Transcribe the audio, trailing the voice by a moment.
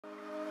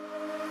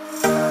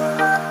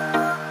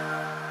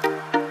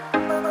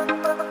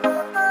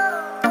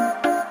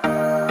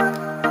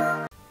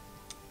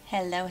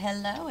Hello,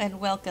 hello, and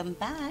welcome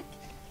back.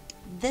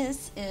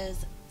 This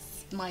is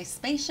my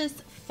spacious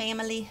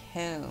family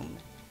home.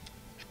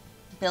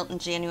 Built in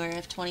January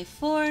of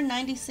 24,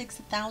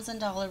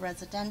 $96,000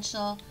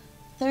 residential,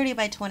 30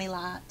 by 20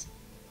 lot,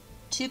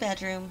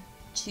 2-bedroom,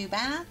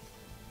 2-bath.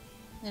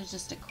 There's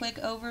just a quick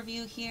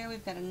overview here.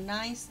 We've got a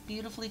nice,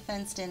 beautifully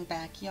fenced in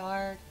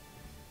backyard.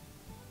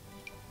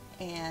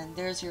 And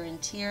there's your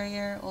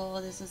interior. Oh,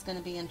 this is going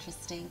to be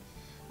interesting.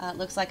 It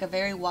looks like a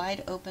very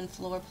wide open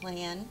floor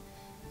plan.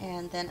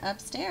 And then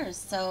upstairs,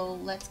 so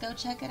let's go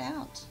check it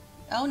out.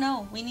 Oh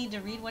no, we need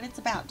to read what it's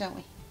about, don't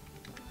we?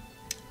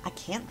 I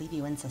can't leave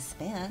you in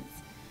suspense.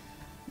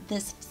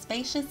 This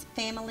spacious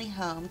family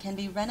home can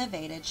be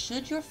renovated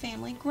should your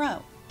family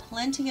grow.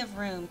 Plenty of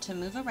room to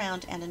move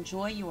around and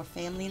enjoy your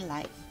family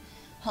life.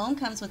 Home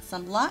comes with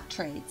some lot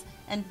trades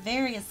and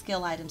various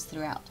skill items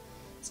throughout.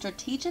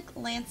 Strategic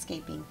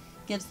landscaping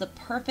gives the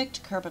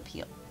perfect curb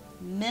appeal.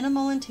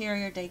 Minimal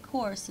interior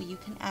decor so you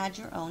can add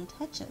your own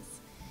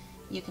touches.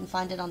 You can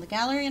find it on the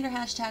gallery under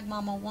hashtag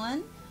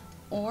Momma-One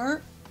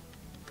or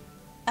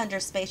under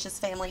Spacious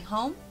Family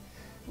Home.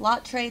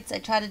 Lot traits, I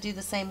try to do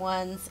the same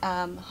ones.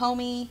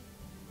 Homey,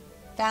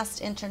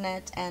 fast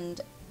internet,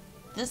 and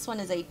this one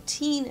is a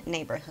teen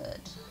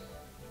neighborhood.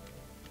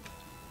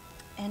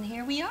 And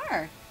here we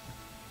are.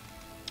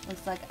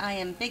 Looks like I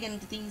am big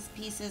into these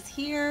pieces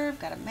here. I've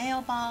got a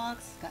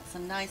mailbox, got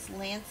some nice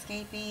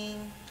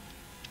landscaping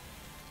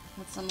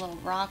with some little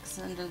rocks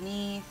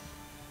underneath.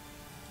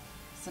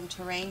 Some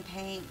terrain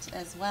paint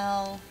as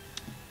well.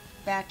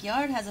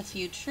 Backyard has a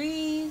few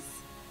trees,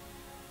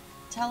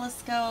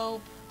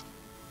 telescope,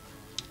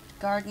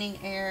 gardening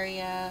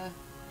area,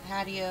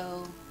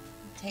 patio,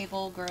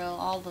 table, grill,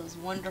 all those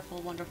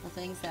wonderful, wonderful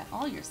things that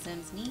all your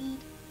Sims need.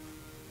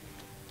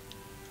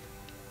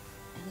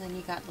 And then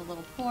you got the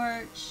little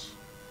porch.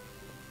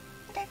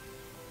 Okay,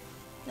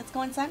 let's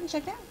go inside and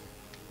check it out.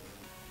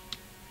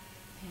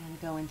 And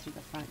go in through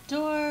the front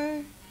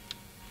door.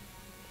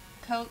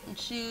 Coat and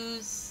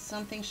shoes,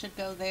 something should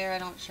go there, I'm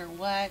not sure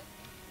what.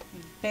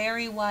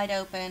 Very wide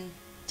open,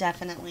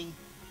 definitely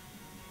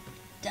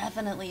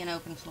an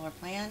open floor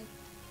plan.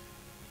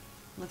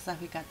 Looks like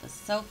we got the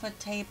sofa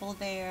table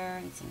there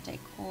and some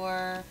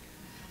decor.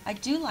 I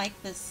do like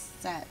this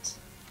set.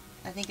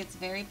 I think it's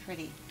very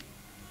pretty.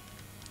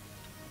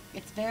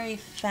 It's very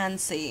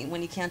fancy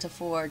when you can't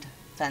afford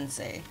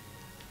fancy.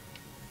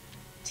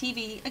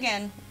 TV,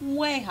 again,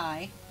 way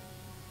high.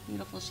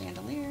 Beautiful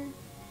chandelier.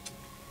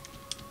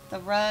 The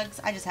rugs,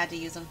 I just had to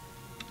use them.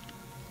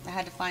 I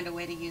had to find a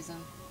way to use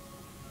them.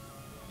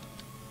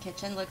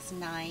 Kitchen looks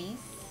nice.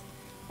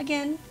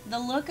 Again, the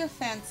look of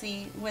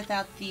fancy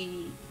without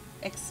the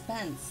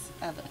expense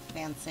of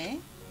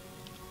fancy.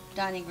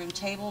 Dining room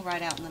table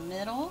right out in the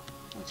middle,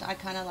 which I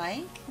kind of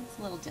like. It's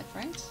a little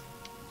different,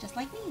 just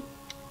like me.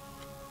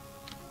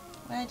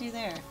 What did I do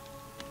there?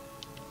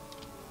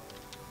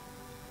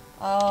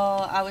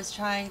 Oh, I was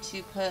trying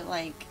to put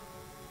like,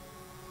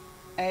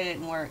 it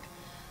didn't work.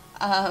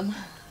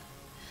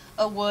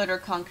 A wood or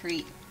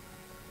concrete,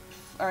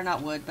 or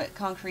not wood, but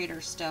concrete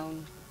or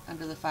stone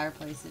under the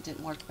fireplace. It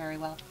didn't work very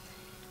well.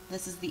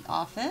 This is the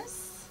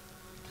office.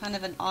 Kind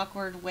of an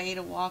awkward way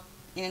to walk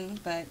in,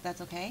 but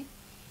that's okay.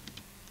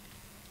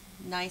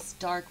 Nice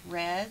dark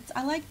reds.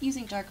 I like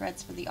using dark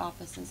reds for the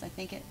offices. I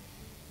think it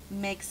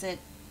makes it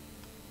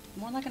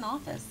more like an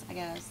office, I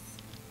guess.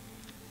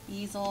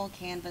 Easel,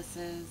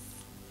 canvases,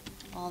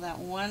 all that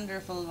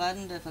wonderful,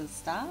 wonderful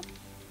stuff.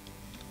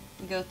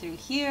 We go through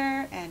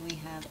here and we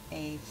have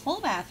a full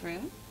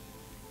bathroom,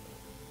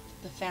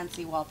 the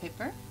fancy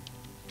wallpaper.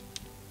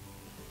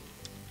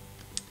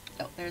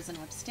 Oh, there's an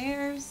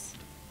upstairs.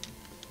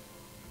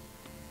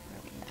 Where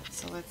are we at?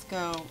 So let's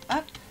go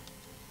up.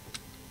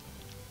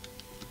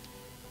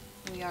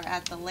 We are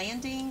at the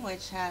landing,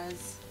 which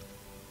has,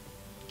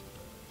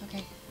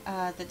 okay,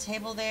 the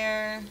table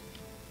there.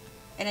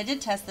 And I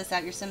did test this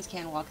out. Your Sims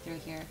can walk through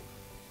here.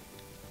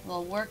 A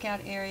little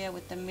workout area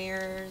with the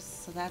mirrors,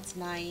 so that's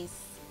nice.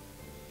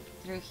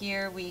 Through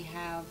here we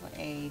have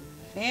a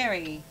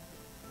very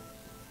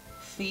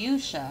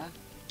fuchsia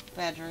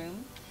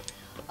bedroom.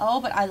 Oh,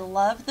 but I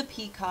love the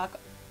peacock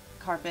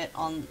carpet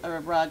on, or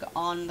rug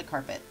on the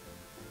carpet.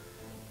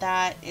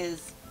 That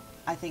is,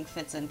 I think,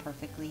 fits in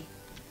perfectly.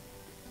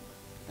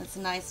 That's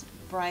a nice,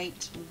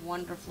 bright,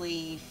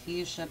 wonderfully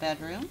fuchsia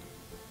bedroom.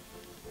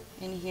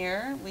 In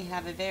here we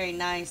have a very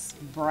nice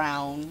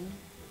brown,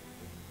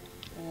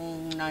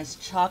 oh, nice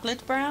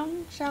chocolate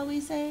brown, shall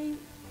we say.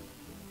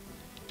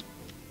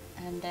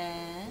 And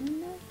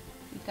then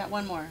we've got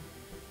one more.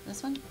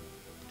 This one?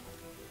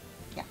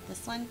 Yeah,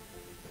 this one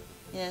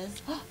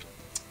is, oh,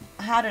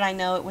 how did I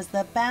know it was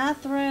the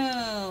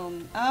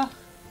bathroom? Oh,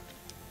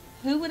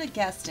 who would have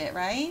guessed it,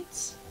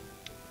 right?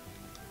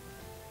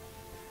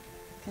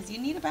 Because you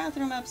need a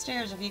bathroom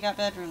upstairs if you got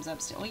bedrooms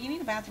upstairs. Well, you need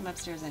a bathroom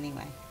upstairs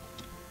anyway.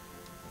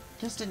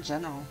 Just in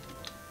general.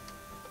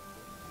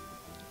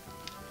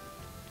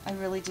 I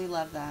really do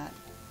love that.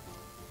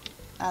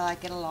 I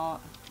like it a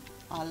lot.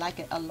 I like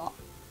it a lot.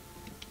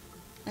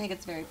 I think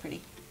it's very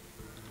pretty.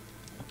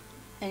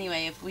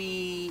 Anyway, if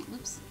we,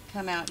 oops,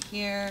 Come out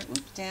here,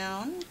 oops,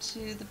 down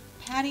to the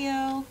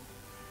patio.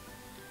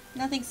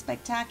 Nothing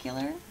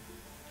spectacular,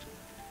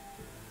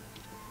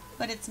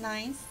 but it's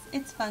nice,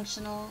 it's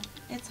functional,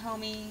 it's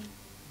homey.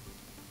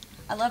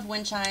 I love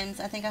wind chimes.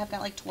 I think I've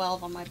got like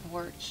 12 on my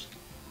porch.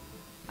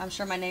 I'm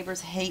sure my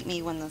neighbors hate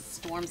me when the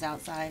storm's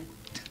outside.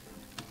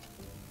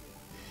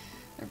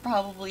 They're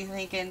probably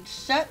thinking,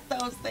 shut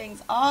those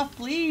things off,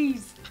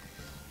 please.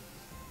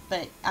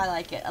 But I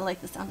like it. I like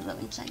the sound of the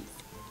wind chimes.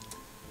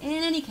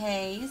 In any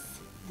case,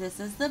 this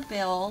is the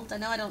build. I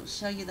know I don't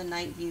show you the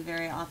night view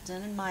very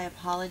often, and my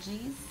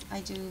apologies.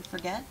 I do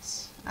forget.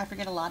 I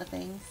forget a lot of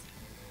things.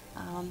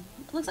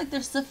 It looks like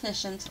there's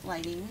sufficient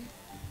lighting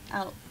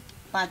out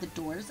by the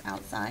doors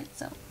outside,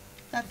 so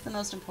that's the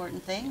most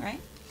important thing,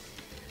 right?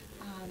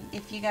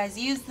 If you guys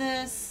use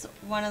this,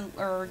 want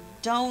to, or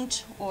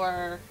don't,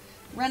 or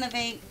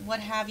renovate, what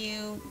have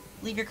you,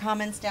 leave your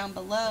comments down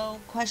below.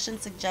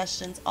 Questions,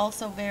 suggestions,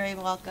 also very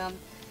welcome.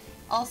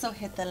 Also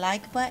hit the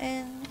like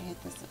button,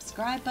 hit the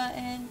subscribe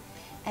button,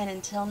 and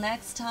until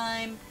next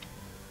time,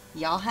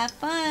 y'all have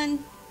fun.